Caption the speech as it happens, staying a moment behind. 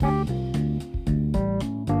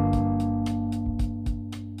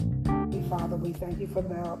thank you for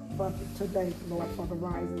today, Lord, for the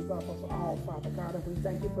risings up of all, Father God. And we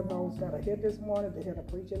thank you for those that are here this morning to hear the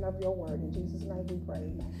preaching of your word. In Jesus' name we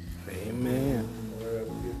pray. Amen. Amen. Wherever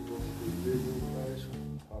we get to the visual class,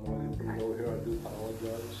 I'm going to go here. I do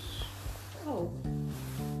apologize. Oh,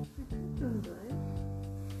 I'm good.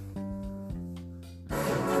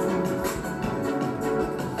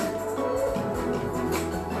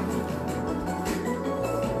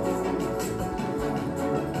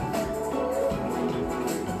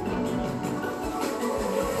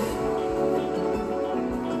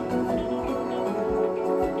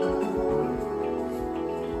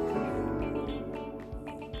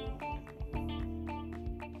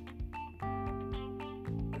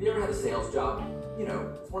 Have you ever had a sales job? You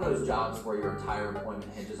know, it's one of those jobs where your entire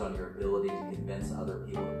employment hinges on your ability to convince other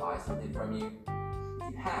people to buy something from you.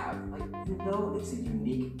 If you have, you know it's a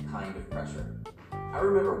unique kind of pressure. I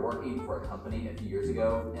remember working for a company a few years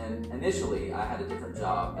ago, and initially I had a different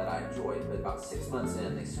job that I enjoyed, but about 6 months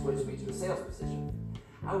in, they switched me to a sales position.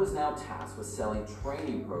 I was now tasked with selling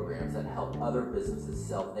training programs that help other businesses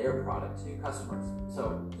sell their product to new customers.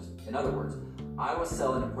 So, just in other words, I was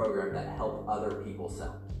selling a program that helped other people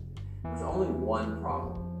sell. There's only one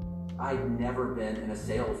problem. I'd never been in a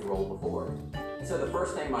sales role before. And so the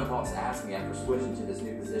first thing my boss asked me after switching to this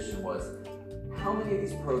new position was, how many of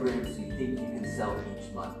these programs do you think you can sell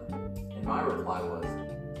each month? And my reply was,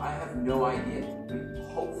 I have no idea.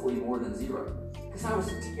 Hopefully more than 0. Because I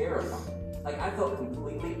was terrified. I felt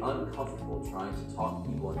completely uncomfortable trying to talk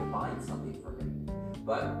people into buying something from me.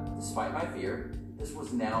 But despite my fear, this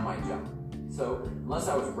was now my job. So unless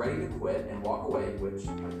I was ready to quit and walk away, which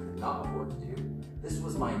I could not afford to do, this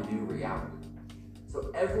was my new reality.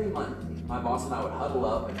 So every month, my boss and I would huddle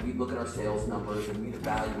up and we'd look at our sales numbers and we'd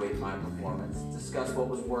evaluate my performance, discuss what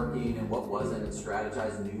was working and what wasn't, and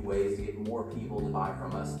strategize new ways to get more people to buy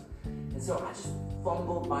from us. And so I just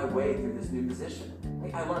fumbled my way through this new position.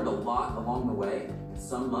 I learned a lot along the way.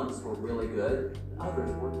 Some months were really good, and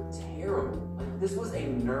others were terrible. This was a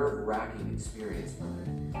nerve-wracking experience for me.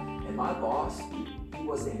 And my boss, he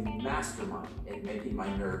was a mastermind at making my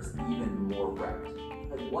nerves even more wrecked.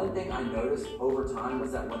 One thing I noticed over time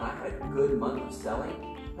was that when I had a good month of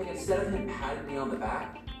selling, instead of him patting me on the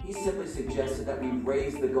back, he simply suggested that we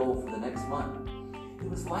raise the goal for the next month. It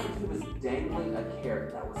was like he was dangling a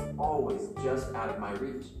carrot that was always just out of my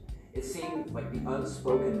reach. It seemed like the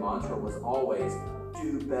unspoken mantra was always,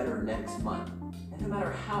 do better next month. And no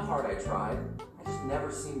matter how hard I tried, I just never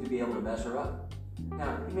seemed to be able to measure up.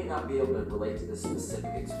 Now, you may not be able to relate to this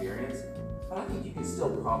specific experience, but I think you can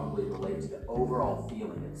still probably relate to the overall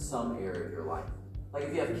feeling in some area of your life.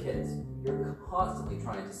 If you have kids, you're constantly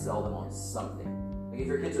trying to sell them on something. If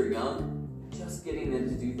your kids are young, just getting them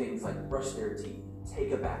to do things like brush their teeth,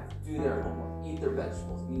 take a bath, do their homework, eat their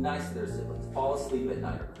vegetables, be nice to their siblings, fall asleep at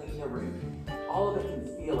night, or clean their room. All of it can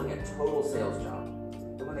feel like a total sales job.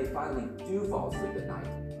 And when they finally do fall asleep at night,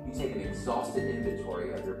 you take an exhausted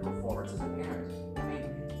inventory of your performance as a parent.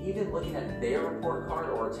 Even looking at their report card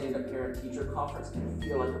or attending a parent-teacher conference can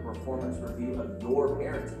feel like a performance review of your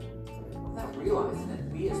parenting. Without realizing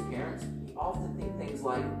it, we as parents, we often think things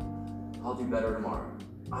like, I'll do better tomorrow.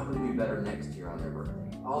 I'm going to do better next year on their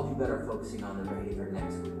birthday. I'll do better focusing on their behavior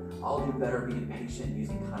next week. I'll do better being patient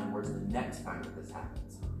using kind words the next time that this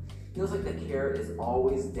happens. It feels like the carrot is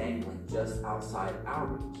always dangling just outside our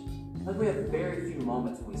reach. We have very few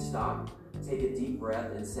moments when we stop, take a deep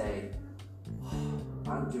breath, and say,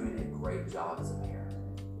 I'm doing a great job as a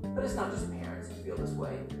parent. But it's not just parents who feel this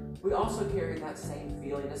way. We also carry that same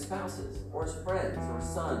feeling as spouses, or as friends, or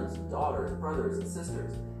sons, daughters, brothers, and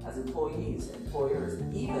sisters, as employees, employers,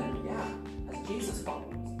 even, as Jesus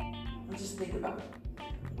followers. And just think about it.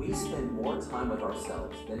 We spend more time with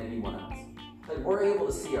ourselves than anyone else. We're able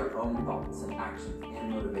to see our own thoughts and actions and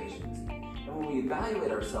motivations. And when we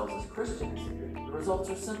evaluate ourselves as Christians, the results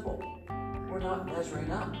are simple. We're not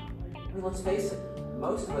measuring up. Let's face it,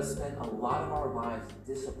 most of us spend a lot of our lives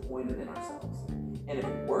disappointed in ourselves. And if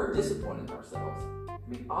we're disappointed in ourselves,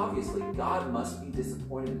 obviously God must be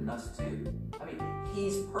disappointed in us too.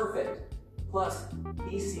 He's perfect. Plus,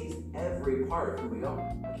 he sees every part of who we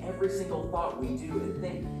are. Every single thought we do and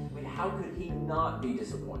think. How could he not be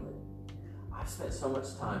disappointed? I've spent so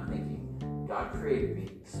much time thinking, God created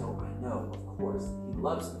me, so I know, of course, he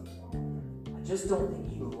loves me. I just don't think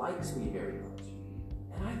he likes me very much.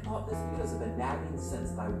 And I thought this because of a nagging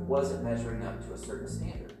sense that I wasn't measuring up to a certain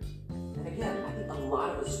standard. And again, I think a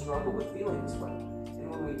lot of us struggle with feeling this way. And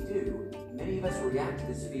when we do, many of us react to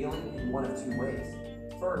this feeling in one of two ways.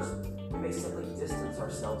 First, we may simply distance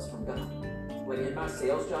ourselves from God. In my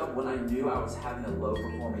sales job, when I knew I was having a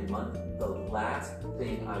low-performing month, the last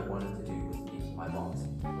thing I wanted to do was meet my boss.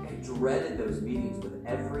 I dreaded those meetings with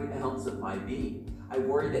every ounce of my being. I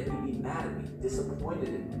worried that he'd be mad at me, disappointed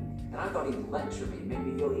in me, and I thought he'd lecture me and make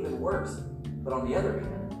me feel even worse. But on the other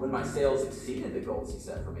hand, when my sales exceeded the goals he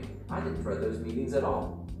set for me, I didn't dread those meetings at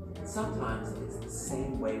all. And sometimes it's the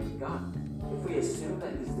same way with God. If we assume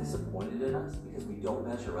that he's disappointed in us because we don't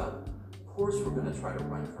measure up, of course we're going to try to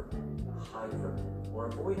run from him, hide from him, or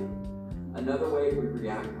avoid him. Another way we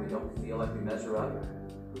react when we don't feel like we measure up,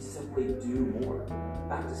 we simply do more.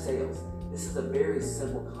 Back to sales. This is a very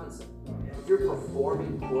simple concept. If you're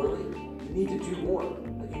performing poorly, you need to do more.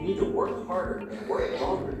 You need to work harder and work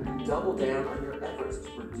longer. Double down on your efforts to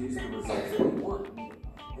produce the results that you want.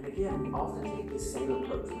 And again, we often take this same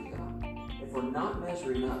approach with God. If we're not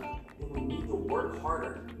measuring up, then we need to work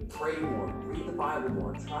harder, pray more, read the Bible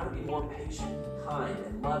more, try to be more patient, kind,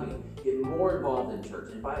 and loving, get more involved in church,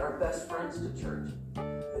 invite our best friends to church.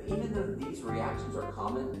 But even though these reactions are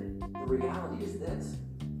common, the reality is this: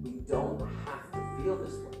 we don't have to feel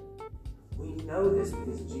this way. We know this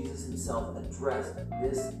because Jesus himself addressed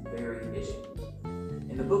this very issue.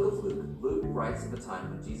 In the book of Luke, Luke writes of a time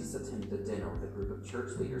when Jesus attended a dinner with a group of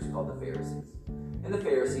church leaders called the Pharisees. And the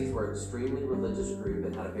Pharisees were an extremely religious group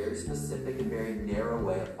that had a very specific and very narrow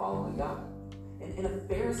way of following God. And in a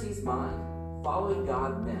Pharisee's mind, following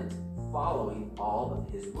God meant following all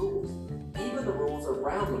of his rules, even the rules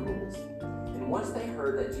around the rules. And once they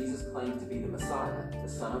heard that Jesus claimed to be the Messiah, the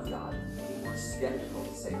Son of God, they were skeptical,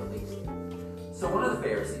 to say the least. So one of the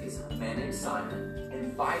Pharisees, a man named Simon,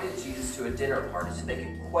 invited Jesus to a dinner party so they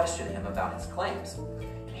could question him about his claims.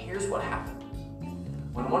 And here's what happened.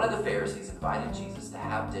 When one of the Pharisees invited Jesus to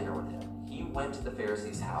have dinner with him, he went to the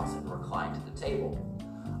Pharisee's house and reclined at the table.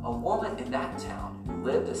 A woman in that town who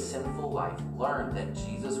lived a sinful life learned that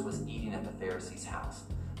Jesus was eating at the Pharisee's house,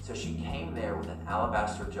 so she came there with an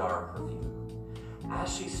alabaster jar of perfume.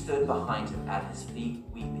 As she stood behind him at his feet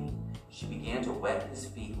weeping, she began to wet his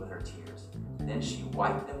feet with her tears. Then she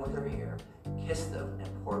wiped them with her hair, kissed them,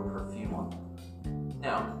 and poured perfume on them.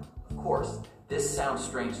 Now, of course, this sounds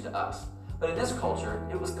strange to us, but in this culture,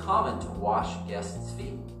 it was common to wash guests'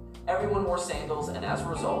 feet. Everyone wore sandals, and as a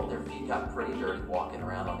result, their feet got pretty dirty walking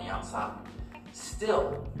around on the outside.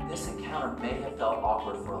 Still, this encounter may have felt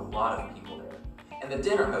awkward for a lot of people there. And the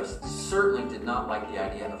dinner host certainly did not like the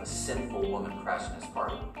idea of a sinful woman crashing his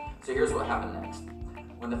party. So here's what happened next.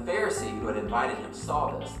 When the Pharisee who had invited him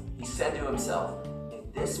saw this, he said to himself,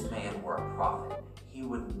 if this man were a prophet, he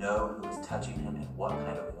would know who is touching him and what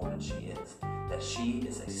kind of woman she is, that she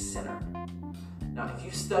is a sinner. Now, if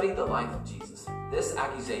you study the life of Jesus, this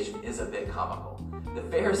accusation is a bit comical. The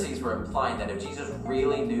Pharisees were implying that if Jesus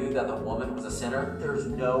really knew that the woman was a sinner, there's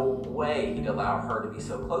no way he'd allow her to be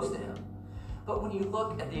so close to him. But when you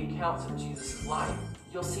look at the accounts of Jesus' life,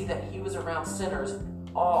 you'll see that he was around sinners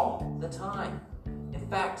all the time. In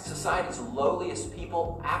fact, society's lowliest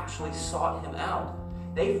people actually sought him out.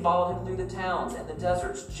 They followed him through the towns and the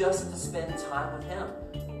deserts just to spend time with him.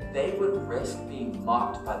 They would risk being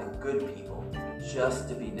mocked by the good people just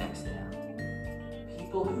to be next to him.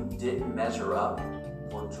 People who didn't measure up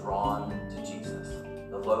were drawn to Jesus.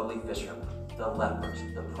 The lowly fishermen, the lepers,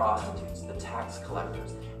 the prostitutes, the tax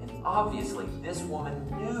collectors. And obviously, this woman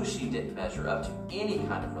knew she didn't measure up to any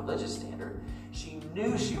kind of religious standard. She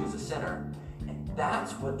knew she was a sinner, and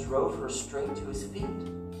that's what drove her straight to his feet.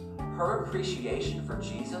 Her appreciation for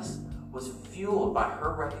Jesus was fueled by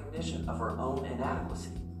her recognition of her own inadequacy.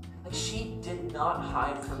 Like, she did not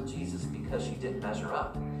hide from Jesus because she didn't measure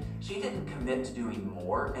up. She didn't commit to doing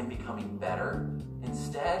more and becoming better.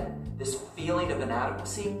 Instead, this feeling of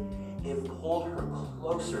inadequacy, it pulled her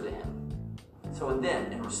closer to him. So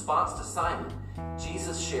then, in response to Simon,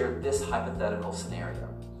 Jesus shared this hypothetical scenario.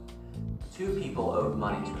 Two people owed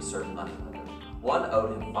money to a certain moneylender. One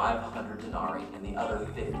owed him 500 denarii and the other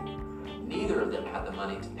 50. Neither of them had the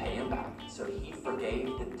money to pay him back, so he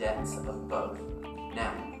forgave the debts of both.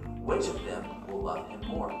 Now, which of them will love him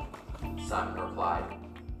more? Simon replied,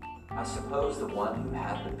 I suppose the one who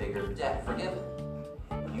had the bigger debt forgiven.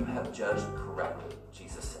 You have judged correctly,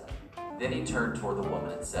 Jesus said. Then he turned toward the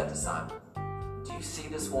woman and said to Simon, Do you see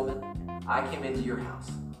this woman? I came into your house.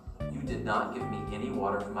 You did not give me any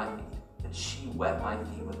water for my feet, but she wet my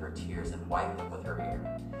feet with her tears and wiped them with her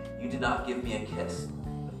hair. You did not give me a kiss,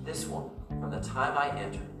 but this woman, from the time I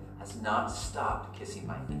entered, has not stopped kissing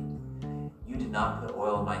my feet. You did not put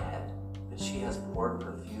oil on my head, but she has poured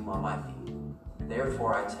perfume on my feet.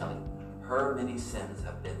 Therefore I tell you, her many sins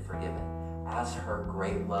have been forgiven, as her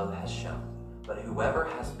great love has shown. But whoever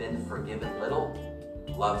has been forgiven little,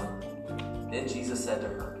 loves little. Then Jesus said to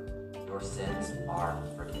her, Your sins are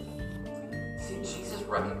forgiven. See, Jesus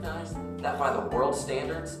recognized that by the world's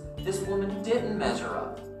standards, This woman didn't measure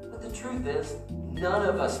up. But the truth is, none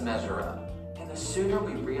of us measure up. And the sooner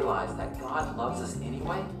we realize that God loves us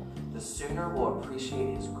anyway, the sooner we'll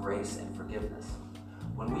appreciate His grace and forgiveness.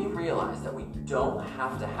 When we realize that we don't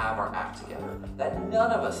have to have our act together, that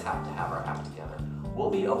none of us have to have our act together,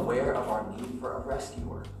 we'll be aware of our need for a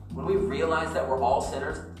rescuer. When we realize that we're all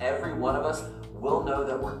sinners, every one of us will know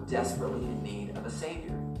that we're desperately in need of a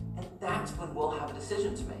Savior. And that's when we'll have a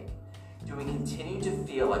decision to make. Do we continue to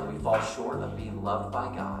feel like we fall short of being loved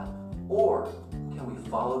by God? Or can we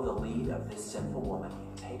follow the lead of this sinful woman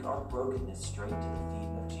and take our brokenness straight to the feet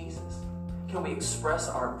of Jesus? Can we express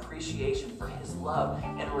our appreciation for His love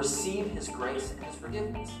and receive His grace and His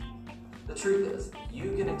forgiveness? The truth is,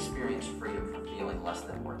 you can experience freedom from feeling less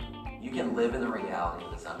than worthy. You can live in the reality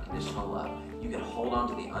of His unconditional love. You can hold on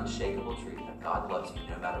to the unshakable truth that God loves you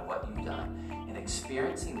no matter what you've done. And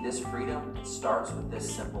experiencing this freedom, it starts with this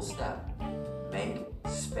simple step. Make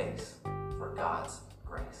space for God's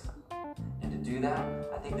grace. And to do that,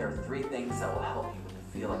 I think there are 3 things that will help you when you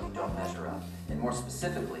feel like you don't measure up. And more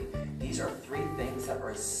specifically, these are 3 things that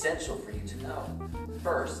are essential for you to know.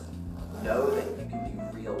 First, know that you can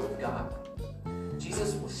be real with God.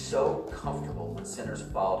 Jesus was so comfortable when sinners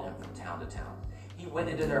followed Him from town to town. He went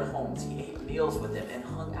into their homes, He ate meals with them, and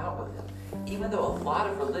hung out with them. Even though a lot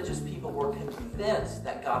of religious people were convinced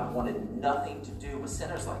that God wanted nothing to do with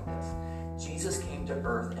sinners like this, Jesus came to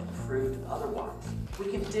earth and proved otherwise. We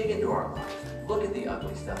can dig into our lives, look at the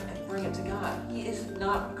ugly stuff, and bring it to God. He is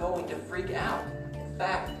not going to freak out. In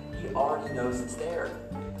fact, He already knows it's there.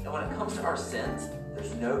 And when it comes to our sins,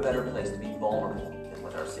 there's no better place to be vulnerable than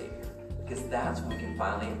with our Savior, because that's when we can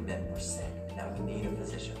finally admit we're sick and that we need a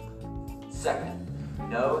physician. Second,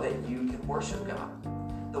 know that you can worship God.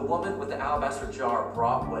 The woman with the alabaster jar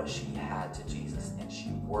brought what she had to Jesus, and she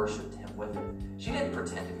worshiped Him with it. She didn't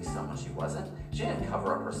pretend to be someone she wasn't. She didn't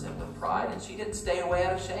cover up her sin with pride, and she didn't stay away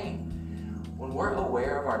out of shame. When we're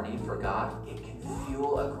aware of our need for God, it can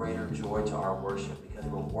fuel a greater joy to our worship, because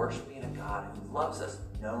we're worshiping a God who loves us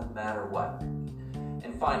no matter what.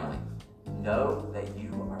 And finally, know that you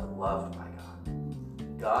are loved by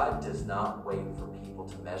God. God does not wait for people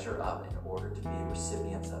to measure up in order to be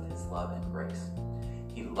recipients of His love and grace.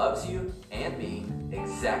 He loves you and me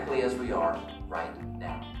exactly as we are right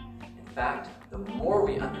now. In fact, the more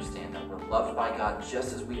we understand that we're loved by God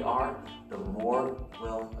just as we are, the more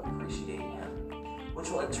we'll appreciate Him, which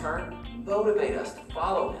will in turn motivate us to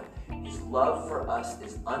follow Him. His love for us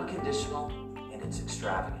is unconditional and it's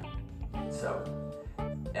extravagant. So,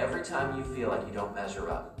 every time you feel like you don't measure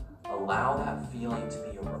up, allow that feeling to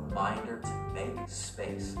be a reminder to make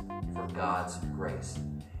space for God's grace.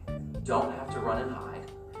 You don't have to run and hide.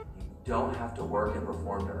 You don't have to work and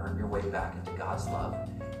perform to earn your way back into God's love.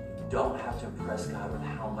 You don't have to impress God with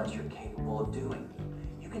how much you're capable of doing.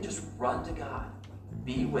 You can just run to God,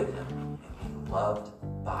 be with Him, and be loved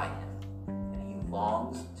by Him. And He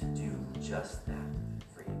longs to do just that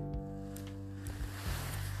for you.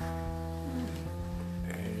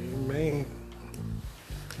 Amen.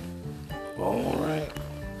 All right.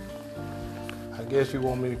 I guess you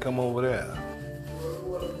want me to come over there.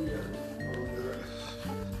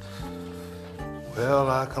 Well,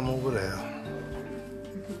 I'll come over there.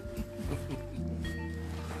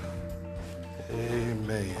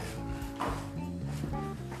 Amen.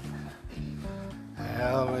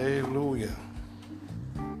 Hallelujah.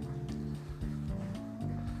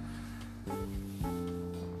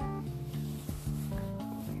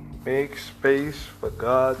 Make space for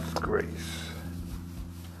God's grace.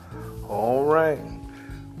 All right.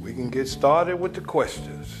 We can get started with the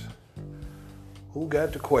questions. Who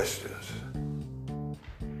got the questions?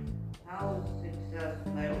 How is success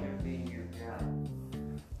measured in your job?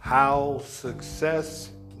 How success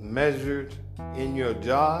measured in your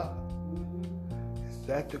job? Is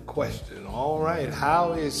that the question? All right.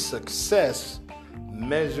 How is success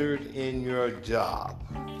measured in your job?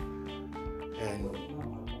 And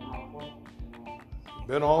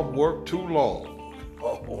been off work too long.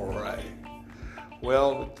 All right.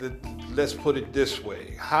 Well, let's put it this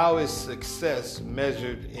way. How is success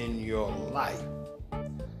measured in your life?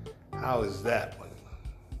 How is that one?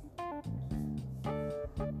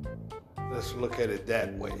 Let's look at it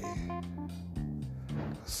that way.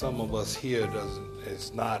 Some of us here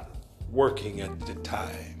it's not working at the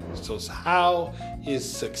time. So how is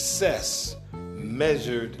success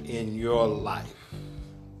measured in your life?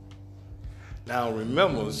 Now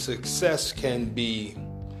remember, success can be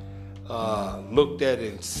looked at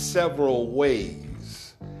in several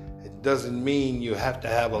ways. It doesn't mean you have to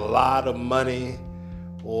have a lot of money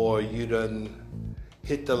or you done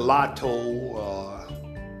hit the lotto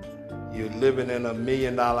you're living in $1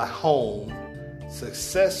 million home.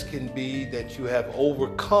 Success can be that you have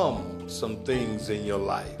overcome some things in your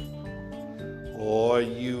life, or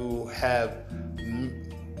you have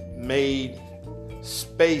made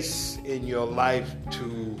space in your life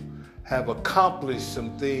to have accomplished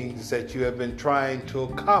some things that you have been trying to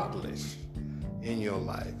accomplish in your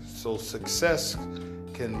life. So success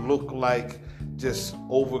can look like just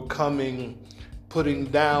overcoming, putting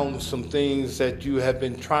down some things that you have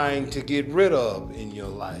been trying to get rid of in your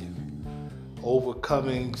life,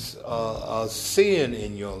 overcoming a sin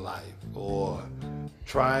in your life, or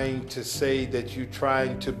trying to say that you're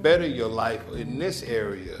trying to better your life in this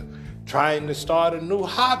area, trying to start a new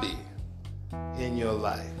hobby in your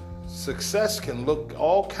life. Success can look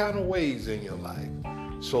all kind of ways in your life.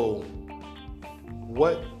 So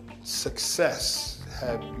what success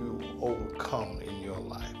have you overcome in your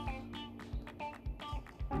life?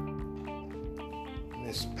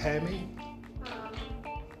 Miss Pammy?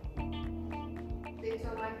 They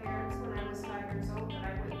told my parents when I was 5 years old that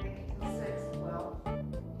I wouldn't make it till 6. Well,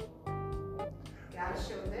 God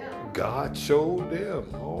showed them. God showed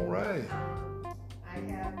them. All right. I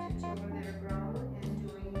have 2 children that are grown and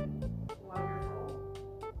doing wonderful.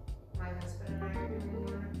 My husband and I are doing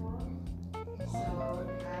wonderful. So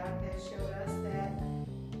God has showed us that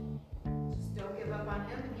just don't give up on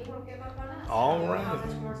Him, and He won't give up on us. All I don't know right. how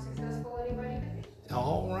much more successful anybody could be.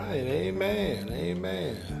 All right. Amen.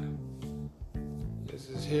 Amen.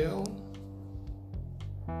 Mrs. Hill?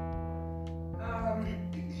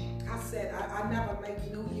 I said I never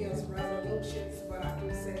make New Year's resolutions, but I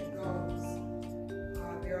do set goals.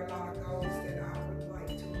 There are a lot of goals that I would like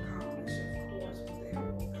to accomplish, of course, with the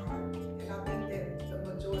help of God. And I think that the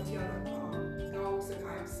majority of the goals that I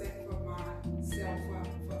have set for myself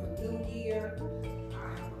for the new year,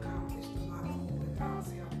 I have accomplished a lot of them with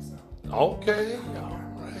God's help. So. Okay. All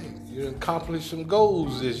right. You accomplished some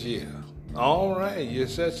goals this year. All right. You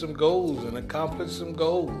set some goals and accomplished some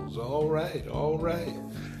goals. All right. All right.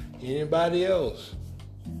 Anybody else?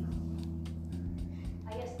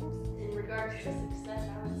 I guess in regards to success,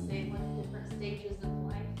 I would say like different stages of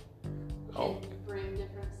life Oh. can bring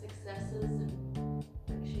different successes and,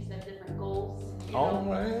 like she said, different goals. You All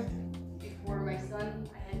know, right. before my son,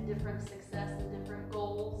 I had different success and different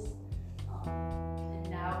goals. And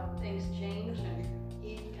now things change and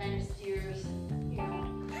he kind of steers, you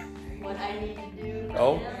know, what I need to do. for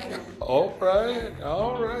Oh, him. all right.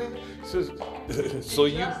 All right. So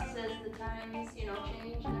you. Just as the times, you know,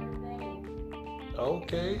 change and everything.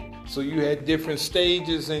 Okay, so you had different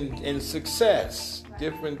stages in success,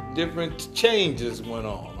 different changes went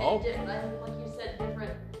on. And Oh, like you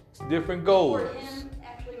said, different for goals. him,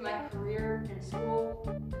 actually, my career in school,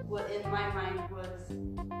 what in my mind was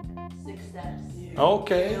success.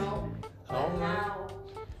 Okay, You know, but all right. now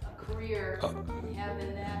a career,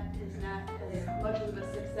 having that is not as much of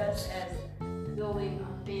a success as building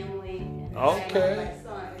a family and Okay. my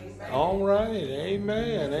son. All right.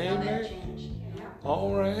 Amen. How that Amen. changed, you know.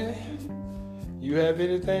 All right. You have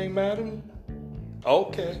anything, madam?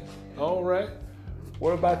 Okay. All right.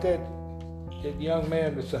 What about that young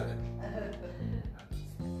man beside?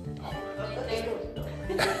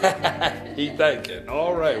 He thinking.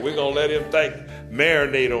 All right. We're gonna let him think.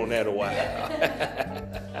 Marinate on that a while.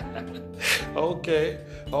 Okay.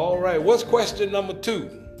 All right. What's question number 2?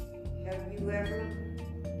 Have you ever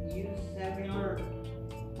used similar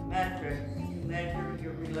metrics to measure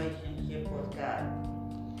your relationship with God?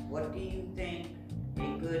 What do you think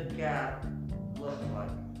a good job looks like?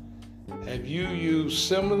 Have you used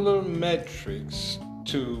similar metrics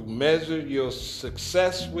to measure your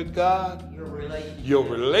success with God, Your relationship. your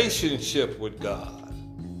relationship with God,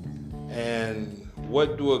 and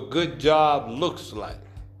what do a good job looks like?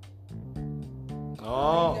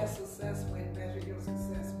 Oh, Your success with measure your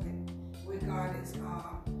success with God is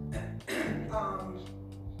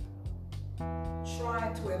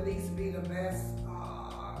trying to at least be the best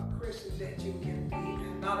Christian that you can be.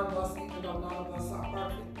 And none of us, even though none of us are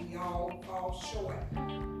perfect, we all fall short.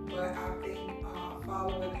 But I think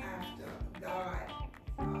following after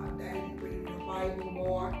God, daily reading the Bible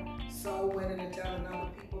more, soul winning and telling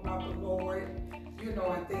other people about the Lord, you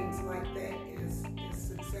know, and things like that is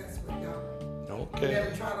success with God. okay.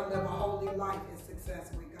 Never try to live a holy life is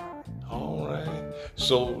success with God. All right.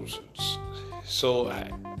 So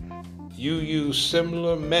you use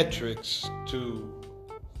similar metrics to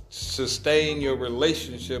sustain your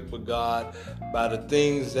relationship with God by the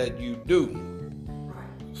things that you do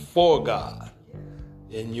Right. for God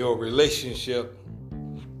in your relationship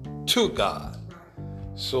to God. Right.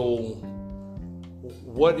 So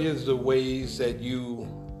what is the ways that you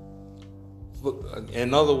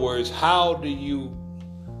In other words, how do you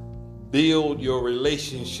build your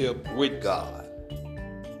relationship with God?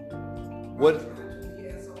 What? Trying to be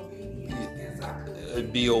as obedient as I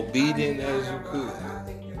could. Be obedient as you could. I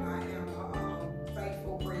think that I am a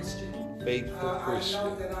faithful Christian. Faithful I know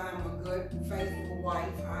Christian. that I am a good, faithful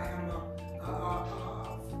wife. I am a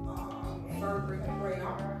fervent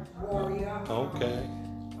prayer warrior. Okay.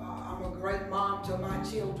 I'm a great mom to my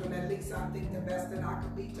children. At least I think the best that I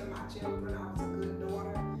could be to my children. I was a good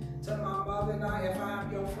daughter to my mother. And if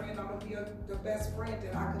I'm your friend, I'm gonna be the best friend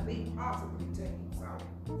that I could be possibly to you. So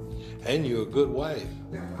And you're a good wife.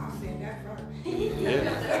 I said that first.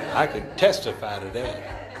 Yeah, I can testify to that.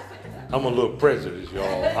 I'm a little prejudiced,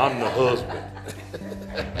 y'all. I'm the husband.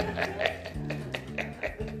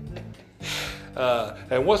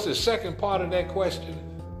 And what's the second part of that question?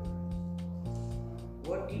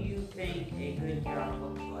 What do you think a good job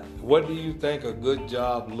looks like? What do you think a good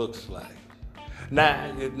job looks like?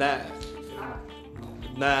 Now,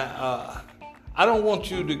 I don't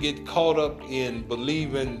want you to get caught up in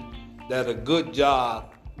believing that a good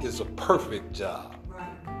job is a perfect job.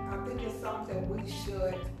 Right. I think it's something we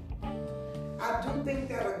should. I do think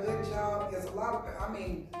that a good job is a lot of. I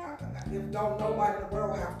mean, if don't nobody in the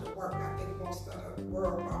world have to work, I think most of the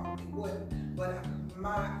world probably wouldn't. But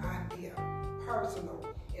my idea, personal,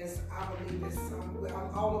 is I believe it's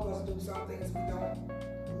all of us do some things we don't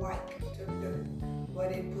like to do,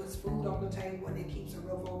 but it puts food on the table and it keeps a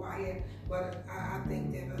roof over our head. But I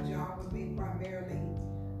think that a job would be primarily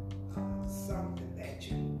something that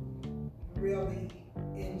you really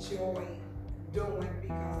enjoy doing,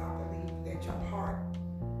 because I believe that your heart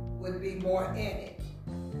would be more in it.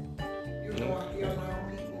 You know, if you're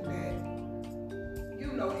around people that,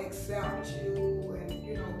 you know, accept you and,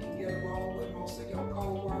 you know, can get along with most of your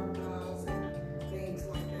co-workers and things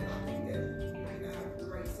like that, I think that you can have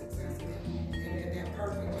great success in it. And then that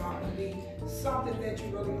perfect job would be something that you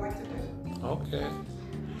really like to do. Okay.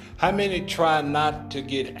 How many try not to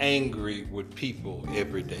get angry with people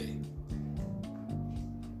every day?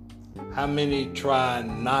 How many try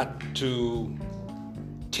not to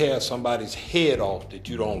tear somebody's head off that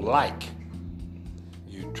you don't like?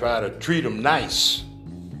 You try to treat them nice,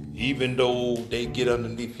 even though they get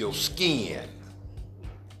underneath your skin.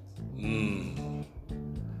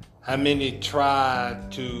 How many try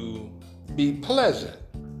to be pleasant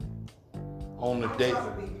on a day?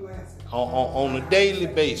 On a daily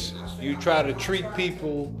basis, you try to treat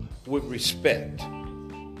people with respect.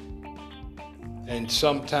 And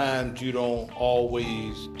sometimes you don't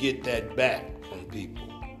always get that back from people.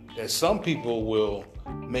 That some people will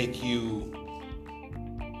make you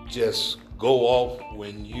just go off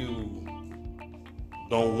when you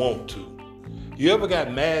don't want to. You ever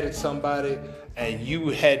got mad at somebody and you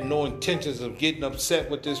had no intentions of getting upset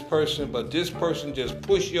with this person, but this person just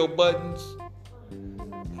pushed your buttons?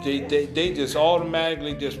 They just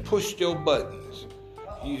automatically just pushed your buttons.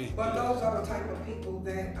 But those are the type of people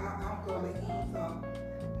that I'm going to either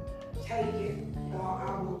take it or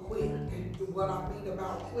I will quit. And what I mean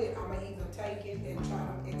about quit, I'm going to either take it and try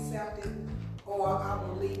to accept it, or I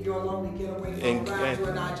will leave you alone and get away from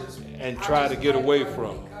you and try to get away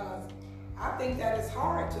from it. Because I think that it's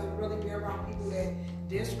hard to really be around people that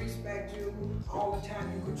disrespect you all the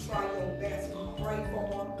time. You could try your best to pray for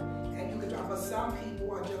them, and you could try, but some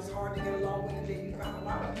people are just hard to get along with, and then you find a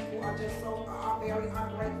lot of people are just are very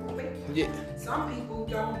ungrateful people. Yeah. Some people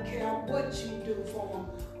don't care what you do for them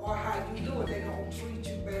or how you do it. They're going to treat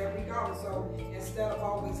you bad regardless. So instead of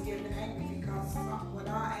always getting angry, because when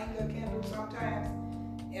our anger can do sometimes,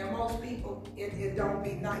 and most people, it don't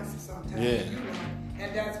be nice sometimes. Yeah. You know?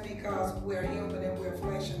 And that's because we're human and we're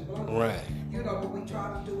flesh and blood. Right. You know, but we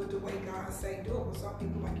try to do it the way God say do it. But some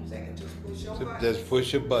people, like you say, can just push your buttons. Just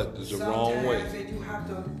push your buttons the wrong way. Sometimes you have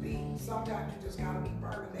to be, sometimes you just got to be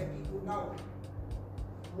firm and let people know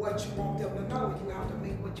what you want them to know. You have to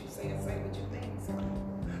make what you say and say what you think. So.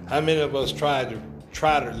 How many of us try to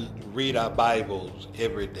read our Bibles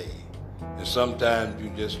every day? And sometimes you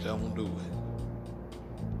just don't do it.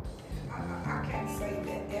 I can't say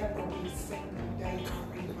that every single day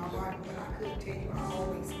I read my Bible, but I could tell you I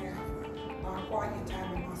always have my quiet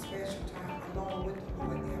time and my special time along with the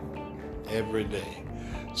Lord every day.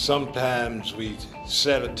 Sometimes we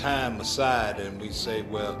set a time aside and we say,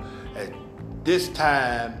 well, at this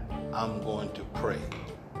time I'm going to pray.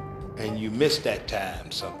 And you miss that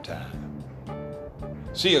time sometime.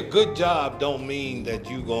 See, a good job don't mean that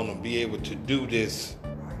you're going to be able to do this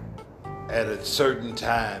at a certain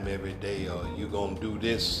time every day, or you're going to do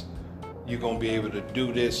this, you're going to be able to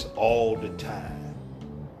do this all the time.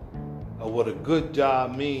 Or what a good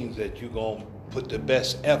job means that you're going to put the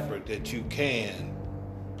best effort that you can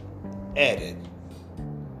at it.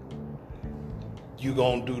 You're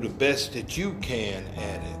going to do the best that you can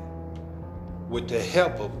at it with the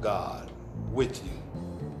help of God with you.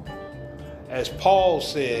 As Paul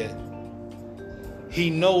said, he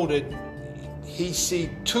know that he see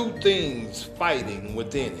two things fighting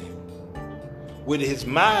within him. With his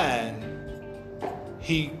mind,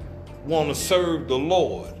 he want to serve the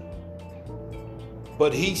Lord,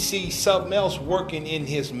 but he sees something else working in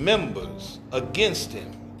his members against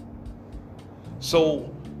him.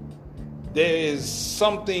 So there is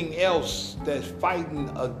something else that's fighting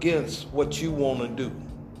against what you want to do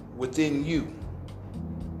within you.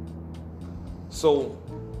 So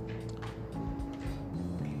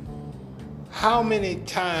how many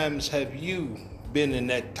times have you been in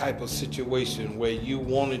that type of situation where you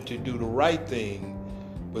wanted to do the right thing,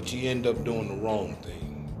 but you end up doing the wrong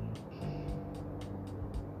thing?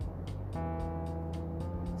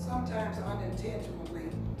 Sometimes unintentionally,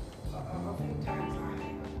 a few times I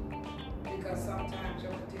have. Because sometimes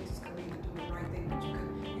your intentions can be to do the right thing, but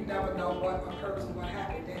you never know what occurs and what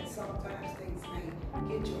happened. And sometimes things may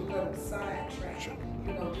get you a little sidetracked. Sure.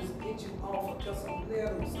 You know, just get you off of just a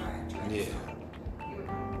little sidetrack. Yeah. So, you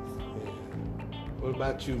know, so. What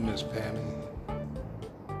about you, Miss Pammy?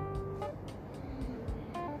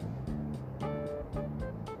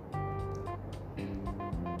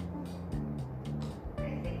 I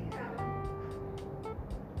think,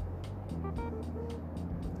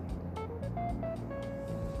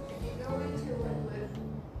 if you go into it with,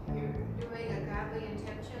 you're doing a godly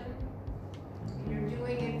intention, and you're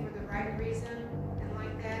doing it for the right reason, and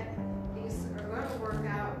like that, things are gonna work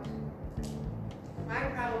out. My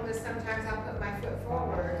problem is sometimes I'll put my foot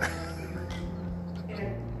forward in a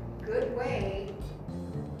good way,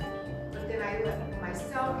 but then I let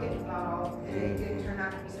myself get involved, and it didn't turn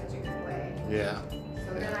out to be such a good way. Yeah.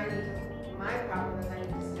 So then my problem is I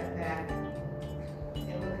need to step back and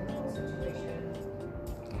look at the whole situation.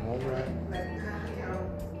 All right. Let,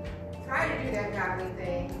 try to do that godly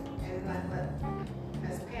thing and let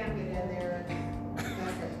Miss Pam get in there and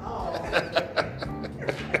mess it all.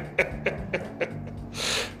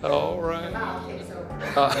 All right. I'll take over.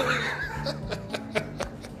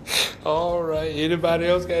 All right. Anybody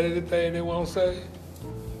else got anything they want to say?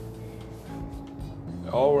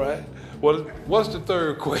 All right. Well, what's the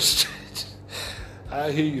third question?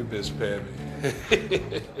 I hear you, Miss Pammy.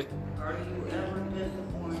 Are you ever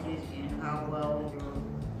disappointed in how well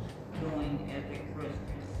you're doing as a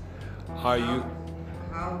Christian? Are you?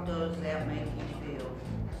 How does that make you feel?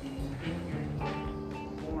 Do you think your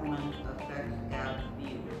performance affects God's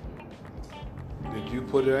view of you? Did you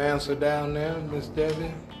put an answer down there, Miss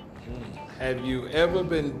Debbie? Have you ever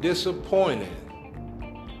been disappointed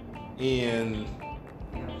in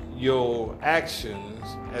your actions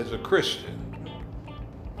as a Christian?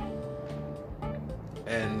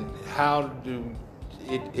 And how do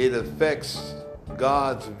it affects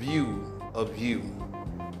God's view of you?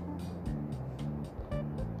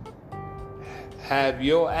 Have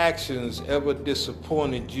your actions ever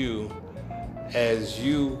disappointed you as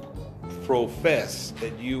you profess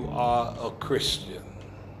that you are a Christian?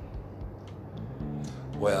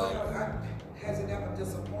 Well, Has it ever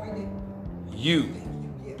disappointed? you.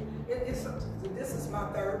 Yeah. This is my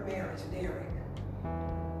third marriage, Derek.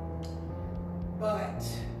 But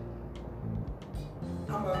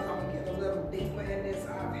I'm gonna get a little deeper in this.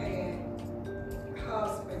 I've had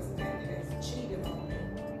husbands that has cheated on me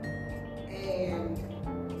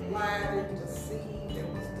and lied and deceived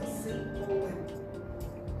and was deceitful.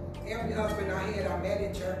 And every husband I had, I met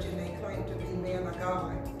in church and they claimed to be men of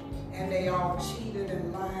God. And they all cheated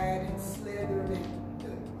and lied and slithered and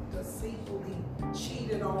deceitfully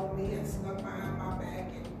cheated on me and snuck behind my back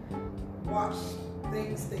and watched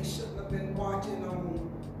things they shouldn't have been watching on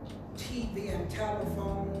TV and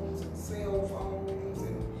telephones and cell phones,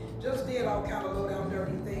 and just did all kind of low down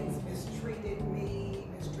dirty things, mistreated me,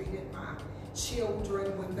 mistreated my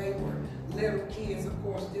children when they were little kids. Of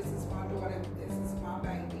course, this is my daughter, this is my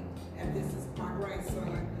baby, and this is my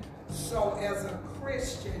grandson. So as a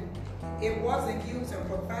Christian, it wasn't using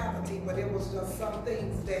profanity, but it was just some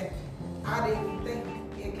things that I didn't think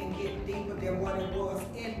it can get deeper than what it was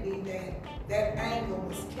in me, that anger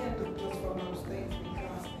was kindled just from those things,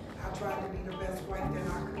 because I tried to be the best wife that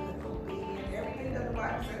I could, obedient. Everything that the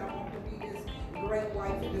Bible said, I want to be this great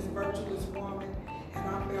wife and this virtuous woman. And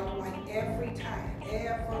I felt like every time,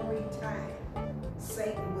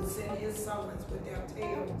 Satan would send his sons with their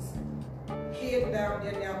tails hidden down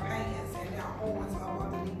in their pants and their horns up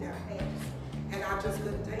underneath their hats. And I just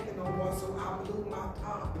couldn't take it no more, so I blew my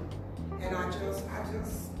top. And I just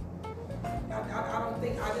I don't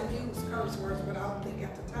think, I didn't use curse words, but I don't think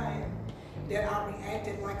at the time that I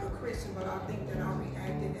reacted like a Christian, but I think that I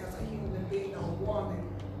reacted as a human being, a woman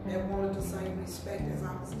that wanted the same respect as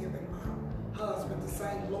I was giving my husband, the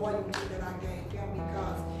same loyalty that I gave him,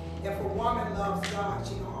 because if a woman loves God,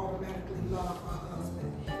 she don't automatically love her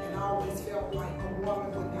husband. And I always felt like a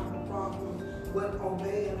woman would have a problem with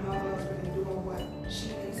obeying her husband and doing what she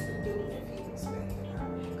needs to do if he respected her.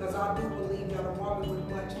 Because I do believe that a woman would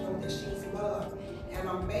much know that she's loved, and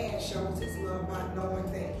a man shows his love by knowing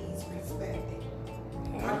that he's respected.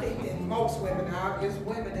 I think that most women, now there's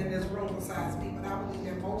women in this room besides me, but I believe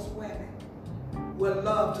that most women would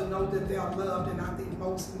love to know that they're loved, and I think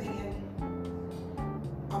most men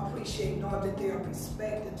appreciate knowing that they're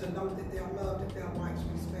respected, to know that they're loved, that their wives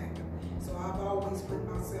respect them. So I've always put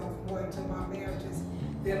myself more into my marriages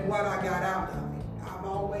than what I got out of it. I've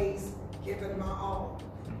always given my all.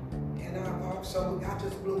 And I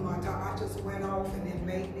just blew my top. I just went off, and it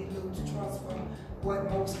made me lose trust for what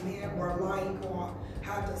most men were like, or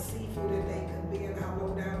how deceitful that they could be, and how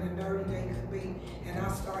low down and dirty they could be. And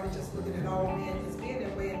I started just looking at all men as being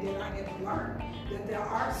that way, and then I had to learn that there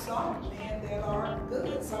are some men that are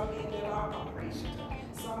good, some men that are appreciative,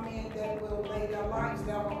 some men that will lay their lives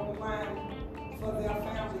down on the line for their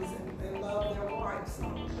families and love their wives. So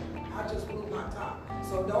I just blew my top.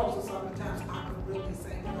 So those are some of the times I could really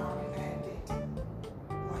say that I reacted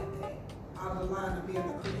like that, out of the line of being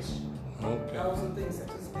a Christian. Okay. Those are things that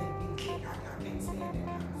just make me think I can't stand that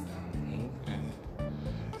kind of stuff. Okay.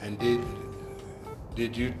 And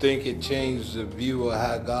did you think it changed the view of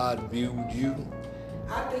how God viewed you?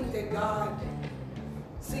 I think that God,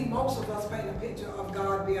 see, most of us paint a picture of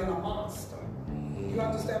God being a monster. You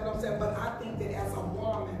understand what I'm saying? But I think that as a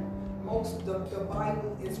woman, the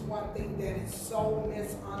Bible is one thing that is so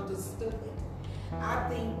misunderstood. I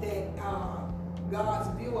think that God's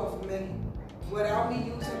view of me, without me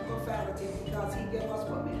using profanity, because he gave us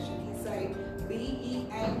permission. He say, be ye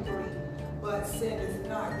angry, but sin is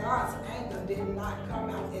not. God's anger did not come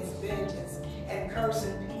out as vengeance and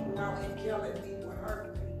cursing people out and killing people and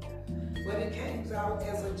hurting people. But it came out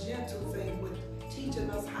as a gentle thing with teaching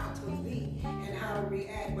us how to be and how to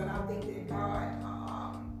react. But I think that God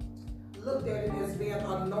looked at it as being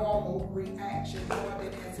a normal reaction, knowing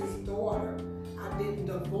that as his daughter, I didn't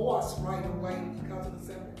divorce right away because of the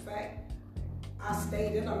simple fact I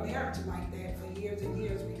stayed in a marriage like that for years and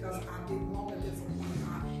years because I didn't want to disappoint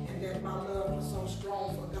God, and that my love was so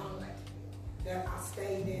strong for God that I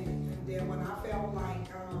stayed in it. And then when I felt like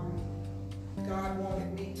God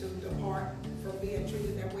wanted me to depart from being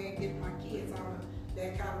treated that way and get my kids out of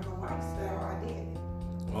that kind of a lifestyle, I did.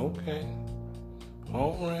 Okay.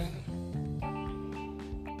 All right.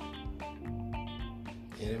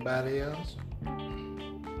 Anybody else?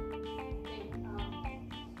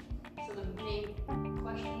 So the main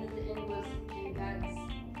question at the end was, can God's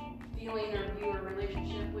feeling or view or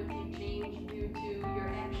relationship with you change due to your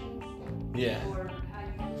actions? Yeah. Or how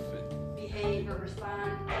you behave or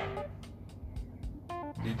respond?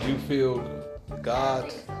 Did you feel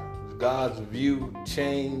God's view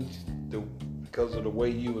changed because of the way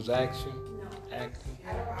you was acting? No. I don't think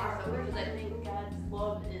so, because I think God's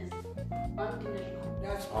love is unconditional.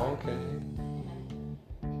 That's Okay.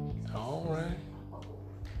 All right.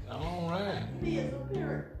 All right. Me as a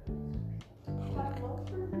parent. God loves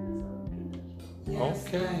her unconditional. Yes.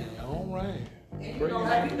 Okay. All right. And you Praise know,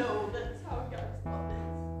 I know that's how God's love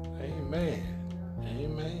is. Amen.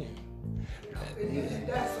 Amen. And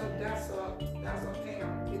that's a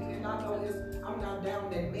parent. And I know I'm not down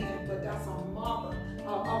that man, but that's a mother. A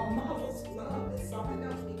mother's love is something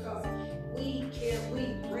else, because we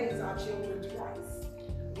raise our children twice.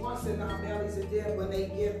 Once in our bellies, and then when they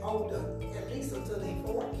get older, at least until they're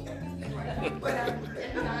 40. Right. But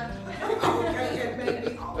okay, and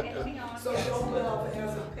maybe older. So your love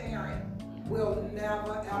as a parent will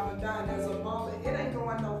never ever die. And as a mother, it ain't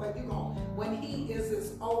going nowhere. When he is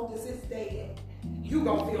as old as his dad, you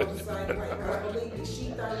gonna feel the same way. Because believe me,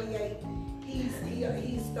 she 38, he's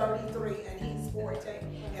 33, and he's 14.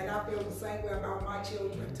 And I feel the same way about my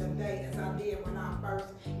children today as I did when I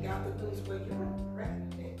first got the news where you were pregnant.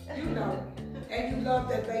 You know, and you love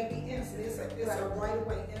that baby instant. It's a right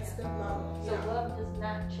away instant love. So love does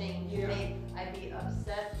not change. Yeah. May I be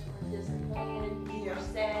upset or disappointed Yeah. or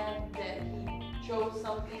sad that he chose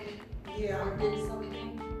something Yeah. or did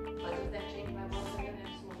something, but does that change my love for him?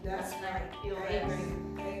 Absolutely. That's And I right. feel Amen.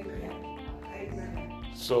 Amen. Amen.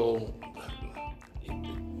 So,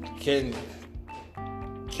 can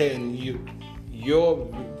your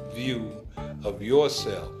view of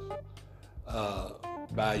yourself,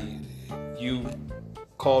 by you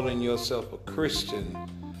calling yourself a Christian,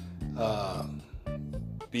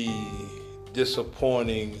 be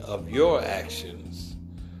disappointing of your actions?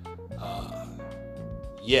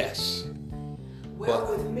 Yes. Well,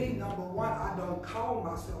 But- with me, number one, I don't call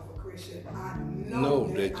myself a Christian. I Know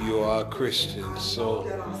that I you am are a Christian, I so- know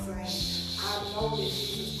that I'm saying. I know that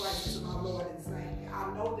Jesus Christ is my Lord and Savior.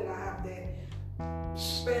 I know that I have that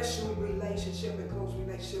special relationship and close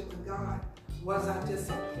relationship with God. Was I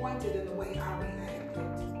disappointed in the way I reacted?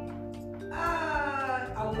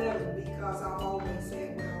 A little, because I've always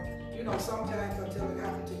said, well, you know, sometimes until it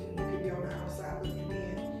happened to you, you can be on the outside looking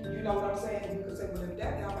in. You know what I'm saying? You can say, well, if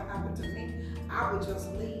that ever happened to me, I would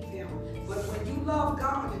just leave him. But when you love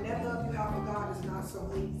God and that love you have for God is not so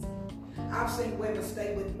easy. I've seen women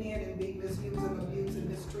stay with men and be misused and abused and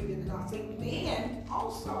mistreated, and I've seen men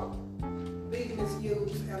also be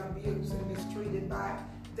misused and abused and mistreated by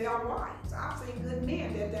their wives. I've seen good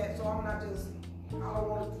men that, so I'm not just, I don't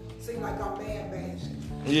want to seem like I'm man bashing.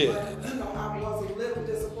 Yeah. But, you know, I was a little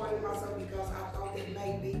disappointed in myself because I thought that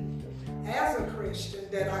maybe as a Christian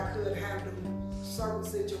that I could handle certain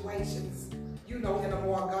situations, you know, in a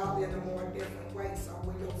more godly and a more different way. So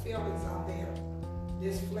when your feelings are there,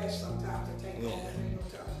 this flesh sometimes will take over and ain't no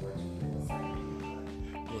telling what you do or say.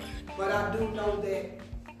 Right. But I do know that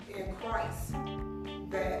in Christ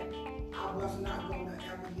that I was not going to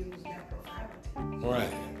ever use that profanity.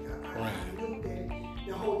 Right. I knew that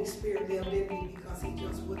the Holy Spirit lived in me because he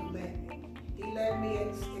just wouldn't let me. He let me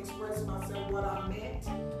express myself, what I meant,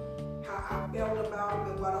 how I felt about him,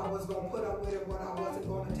 and what I was going to put up with and what I wasn't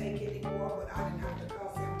going to take anymore, but I didn't have to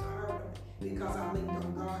cuss him to hurt him because I leaned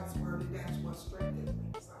on God's word, and that's what strengthened me.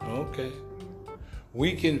 So. Okay.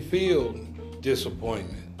 We can feel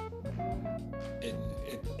disappointment.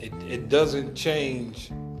 It doesn't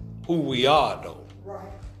change who we are, though. Right.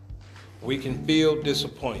 We can feel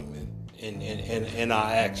disappointment in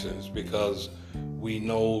our actions because we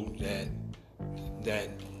know that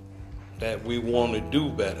we want to do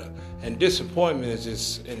better. And disappointment is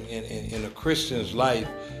just in a Christian's life.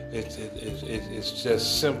 It's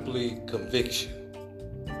just simply conviction.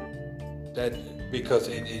 That because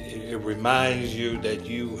it reminds you that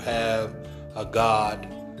you have a God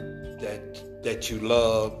that you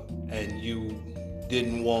love and you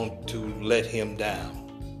didn't want to let him down.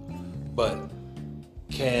 But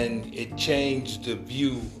can it change the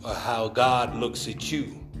view of how God looks at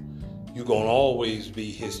you? You're going to always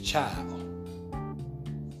be his child.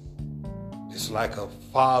 It's like a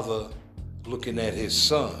father looking at his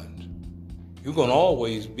son. You're going to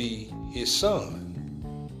always be his son.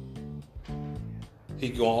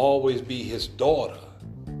 He's going to always be his daughter.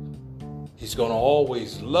 He's going to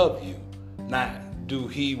always love you. Not do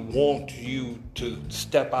he want you to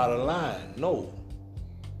step out of line? No.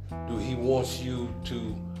 Do he wants you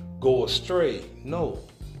to go astray? No.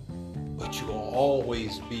 But you're going to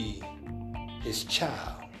always be his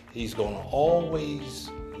child. He's going to always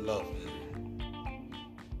love you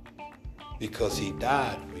because he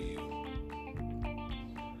died for you.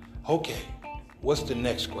 Okay, what's the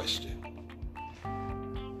next question?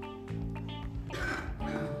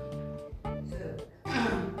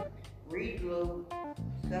 Read Luke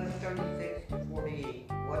 7:36 to 48.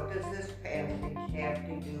 What does this passage have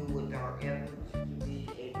to do with our efforts to be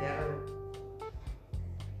a better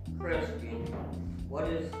Christian? What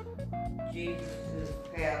is Jesus'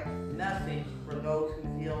 message for those who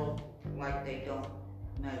feel like they don't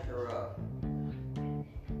measure up?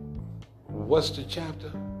 What's the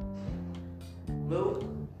chapter? Luke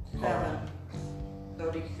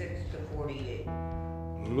 7:36 to 48.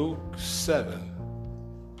 Luke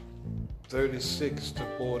 7:36 to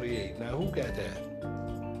 48. Now, who got that?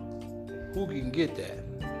 Who can get that?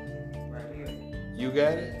 Right here. You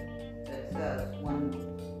got it? That says, when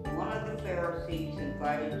one of the Pharisees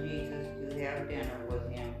invited Jesus to have dinner with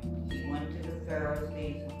him, he went to the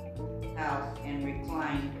Pharisee's house and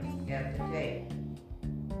reclined at the table.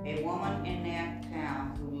 A woman in that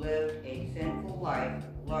town who lived a sinful life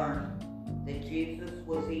learned that Jesus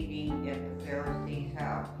was eating at the Pharisee's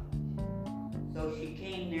house. So she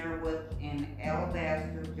came there with an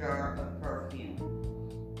alabaster jar of perfume.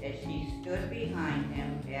 As she stood behind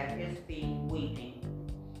him at his feet weeping,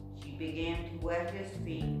 she began to wet his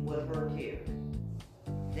feet with her tears.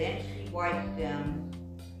 Then she wiped them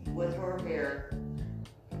with her hair,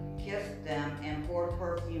 kissed them, and poured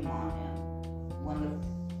perfume on him. When the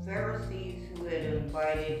Pharisees who had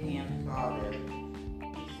invited him saw this,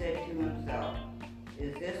 he said to himself,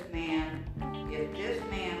 if this man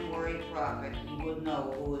were a prophet, he would know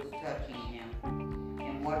who is touching him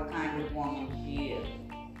and what kind of woman she is,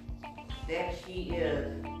 that she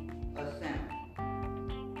is a sinner.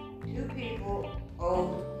 Two people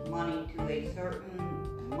owed money to a certain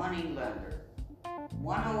money lender.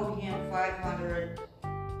 One owed him 500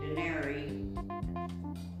 denarii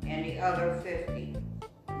and the other 50.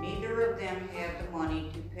 Neither of them had the money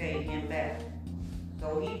to pay him back.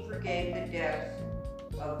 So he forgave the debts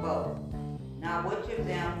of both. Now which of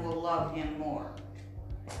them will love him more?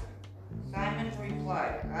 Simon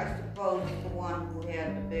replied, I suppose the one who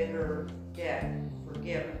had the bigger debt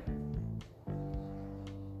forgiven.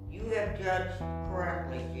 You have judged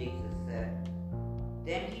correctly, Jesus said.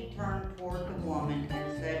 Then he turned toward the woman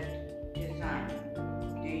and said to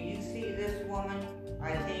Simon, do you see this woman?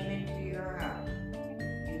 I came into your house.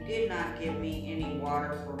 You did not give me any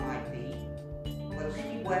water for my feet, but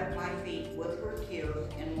she wet my feet with her tears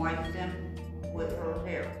and wiped them with her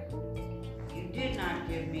hair. You did not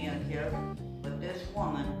give me a kiss, but this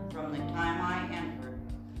woman, from the time I entered,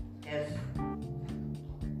 has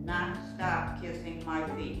not stopped kissing my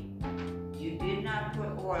feet. You did not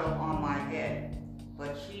put oil on my head,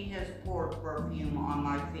 but she has poured perfume on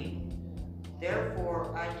my feet.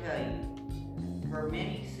 Therefore, I tell you, her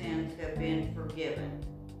many sins have been forgiven,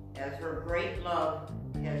 as her great love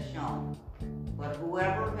has shown. But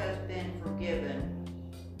whoever has been forgiven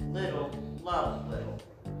little loves little.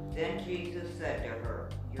 Then Jesus said to her,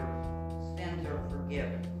 your sins are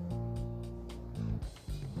forgiven.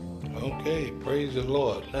 Okay, praise the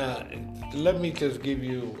Lord. Now, let me just give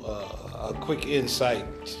you a quick insight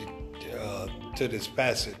to this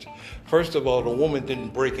passage. First of all, the woman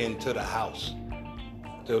didn't break into the house.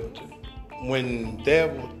 The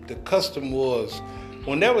custom was,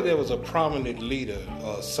 whenever there was a prominent leader,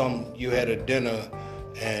 you had a dinner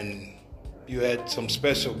and you had some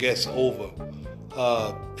special guests over,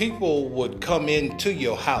 people would come into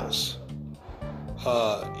your house.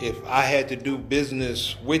 If I had to do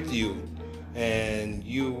business with you and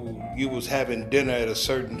you was having dinner at a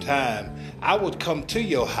certain time, I would come to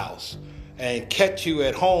your house and catch you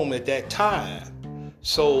at home at that time.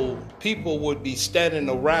 So people would be standing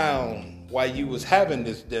around while you was having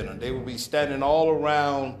this dinner. They would be standing all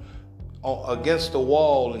around against the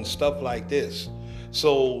wall and stuff like this.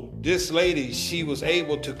 So this lady, she was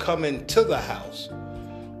able to come into the house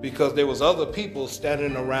because there was other people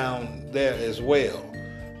standing around there as well.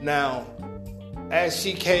 Now, as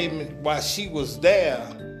she came, while she was there,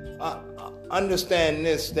 understand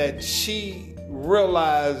this, that she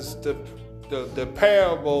realized the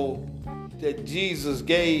parable that Jesus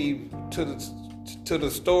gave to the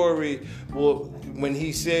story when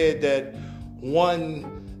he said that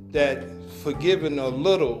one that forgiven a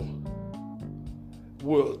little,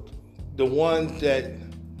 the one that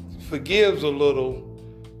forgives a little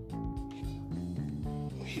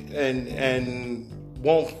and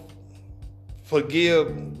won't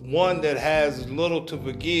forgive one that has little to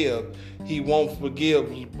forgive, he won't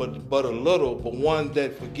forgive but a little, but one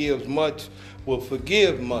that forgives much will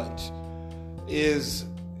forgive much.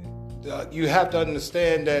 You have to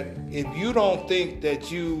understand that if you don't think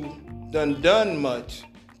that you done much,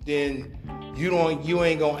 then you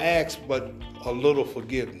ain't gonna ask but a little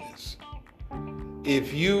forgiveness.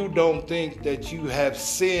 If you don't think that you have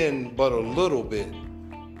sinned but a little bit,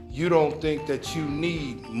 you don't think that you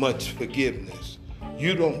need much forgiveness.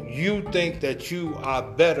 You think that you are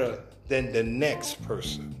better than the next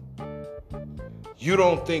person. You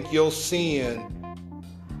don't think your sin,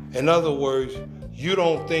 in other words, you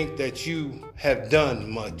don't think that you have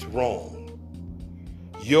done much wrong.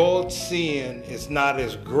 Your sin is not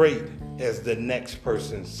as great as the next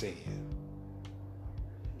person's sin.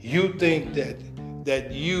 You think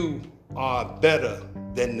that you are better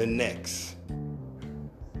than the next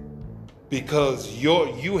because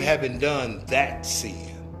you haven't done that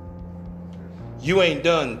sin. You ain't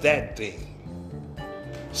done that thing.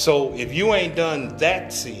 So if you ain't done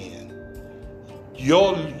that sin,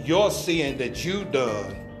 your sin that you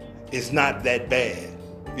done is not that bad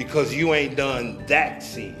because you ain't done that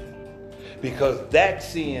sin. Because that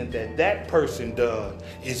sin that person done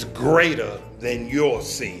is greater than your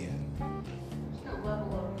sin.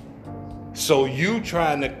 So you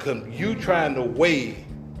trying to weigh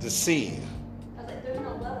the sin. I was like, there's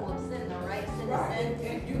no level of sin, though, right? Sin Right. is sin.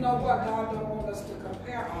 And you know what? God don't want us to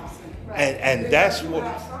compare our sin. Right. And Because that's you what.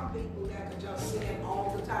 have some people that can just sin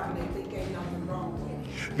all the time and they think ain't nothing wrong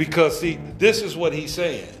with it. Because see, this is what he's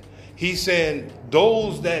saying. He's saying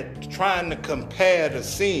those that trying to compare the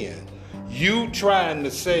sin, you trying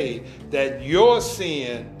to say that your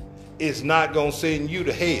sin is not going to send you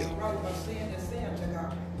to hell. Right, but sin is sin to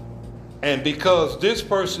God. And because this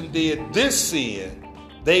person did this sin,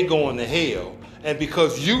 they going to hell. And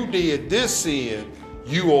because you did this sin,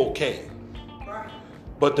 you okay. Right.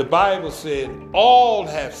 But the Bible said all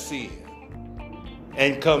have sinned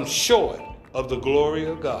and come short of the glory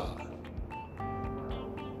of God.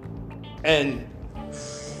 And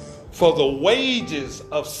for the wages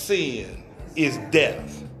of sin is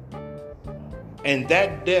death. And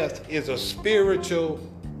that death is a spiritual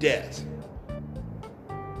death.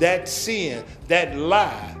 That sin, that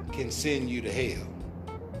lie can send you to hell.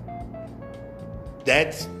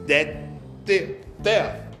 That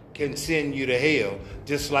theft can send you to hell,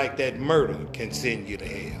 just like that murder can send you to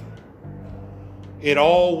hell. It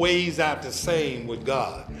all weighs out the same with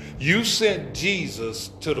God. You sent Jesus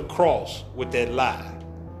to the cross with that lie.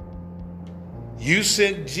 You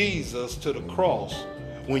sent Jesus to the cross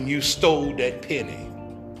when you stole that penny.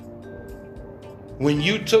 When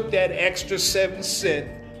you took that extra 7 cents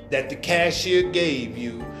that the cashier gave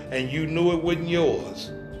you and you knew it wasn't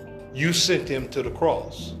yours, you sent him to the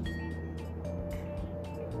cross.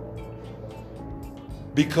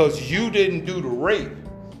 Because you didn't do the rape,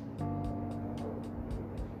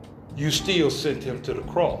 you still sent him to the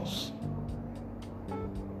cross.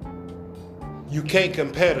 You can't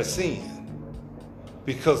compare the sin,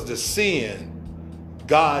 because the sin,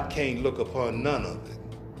 God can't look upon none of it.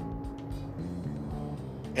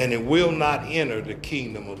 And it will not enter the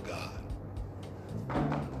kingdom of God.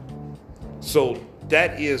 So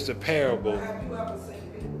that is the parable. Have you ever seen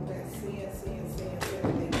people that sin,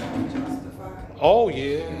 and they not justified? Oh,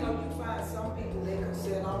 yeah. You know, you find some people they can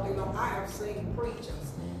sin all day long. I have seen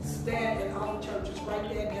preachers stand in all churches right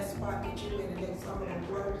there in that spot that you in, and they some of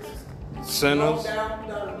them words. Sinners. Low down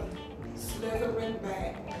dirty, slithering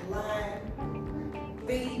back, lying,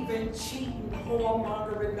 thieving, cheating,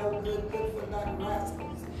 whoremongering, no good for nothing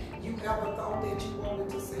rascals. You ever thought that you wanted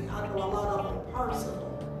to see? I know a lot of them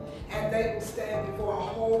personal, and they will stand before a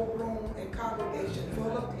whole room and congregation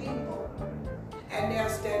full of people, and they'll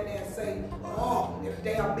stand there and say, oh, if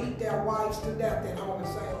they'll beat their wives to death, then home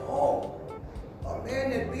and say, oh, a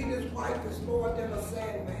man that beat his wife is more than a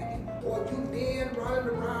sandman. Or you men running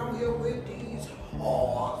around here with these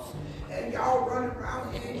whores, and y'all running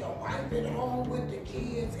around here and your wife at home with the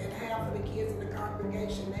kids, and half of the kids in the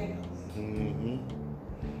congregation nails. Mm-hmm.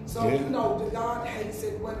 So, you know, the God hates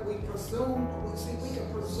it when we presume. We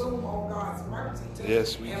can presume on God's mercy too.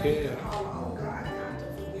 Yes, we and can. We can holler, oh, God got to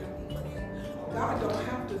forgive me for that. Oh, God don't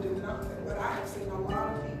have to do nothing. But I have seen a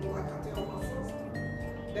lot of people, like I tell my sister,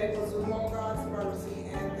 they presume on God's mercy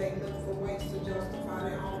and they look for ways to justify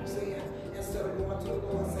their own sin instead of going to the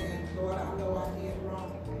Lord saying, Lord, I know I did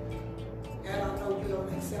wrong. And I know you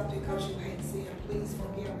don't accept it because you hate sin. Please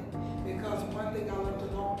forgive me. Because one thing I learned a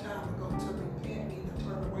long time ago, to repent means to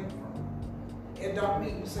turn away from it. It don't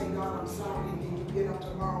mean you say, God, I'm sorry, and then you get up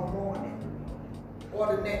tomorrow morning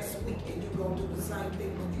or the next week and you go do the same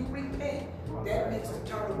thing. When you repent, that means to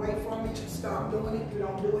turn away from it. You stop doing it. You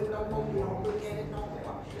don't do it no more. You don't look at it no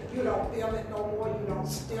more. You don't feel it no more. You don't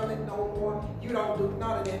steal it no more. You don't do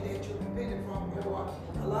none of that you repented from. Or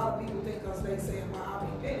a lot of people think because they say, well, I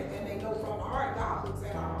repented, and they know from the heart, God looks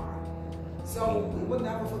at our heart. So we will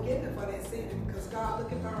never forgive them for that sin, because God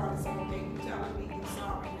look at the heart and say, okay, you telling me you're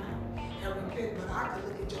sorry now and repent, but I can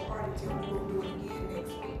look at your heart and tell you we'll do it again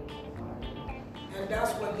next week. And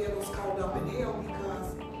that's what gets us caught up in hell,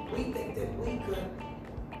 because we think that we could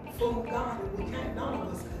fool God, and we can't. None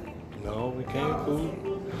of us could. No, we can't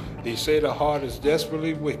fool. He said the heart is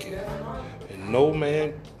desperately wicked, and no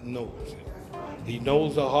man knows it. He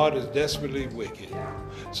knows the heart is desperately wicked.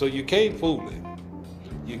 So you can't fool it.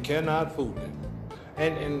 You cannot fool it.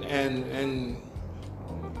 And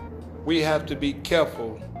we have to be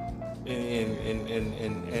careful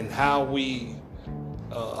in how we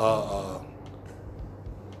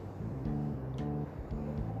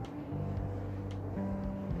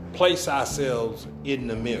place ourselves in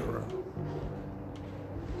the mirror.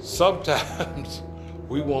 Sometimes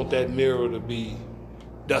we want that mirror to be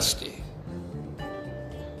dusty,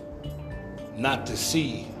 not to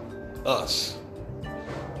see us,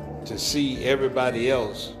 to see everybody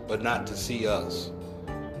else, but not to see us.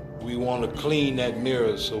 We want to clean that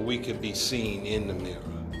mirror so we can be seen in the mirror.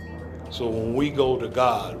 So when we go to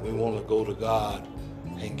God, we want to go to God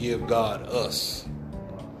and give God us,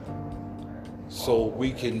 so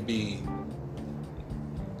we can be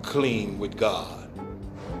clean with God.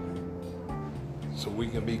 So we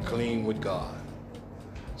can be clean with God.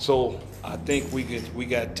 So I think we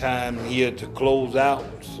got time here to close out,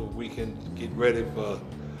 so we can get ready for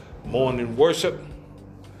morning worship.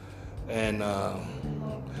 And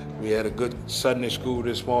we had a good Sunday school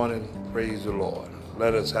this morning. Praise the Lord.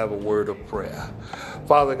 Let us have a word of prayer.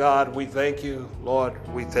 Father God, we thank you. Lord,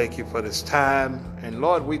 we thank you for this time. And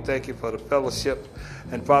Lord, we thank you for the fellowship.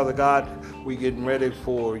 And Father God, we getting ready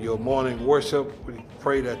for your morning worship. We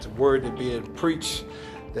pray that the word that being preached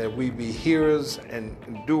that we be hearers and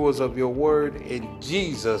doers of your word. In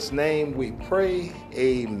Jesus' name we pray,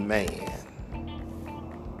 amen.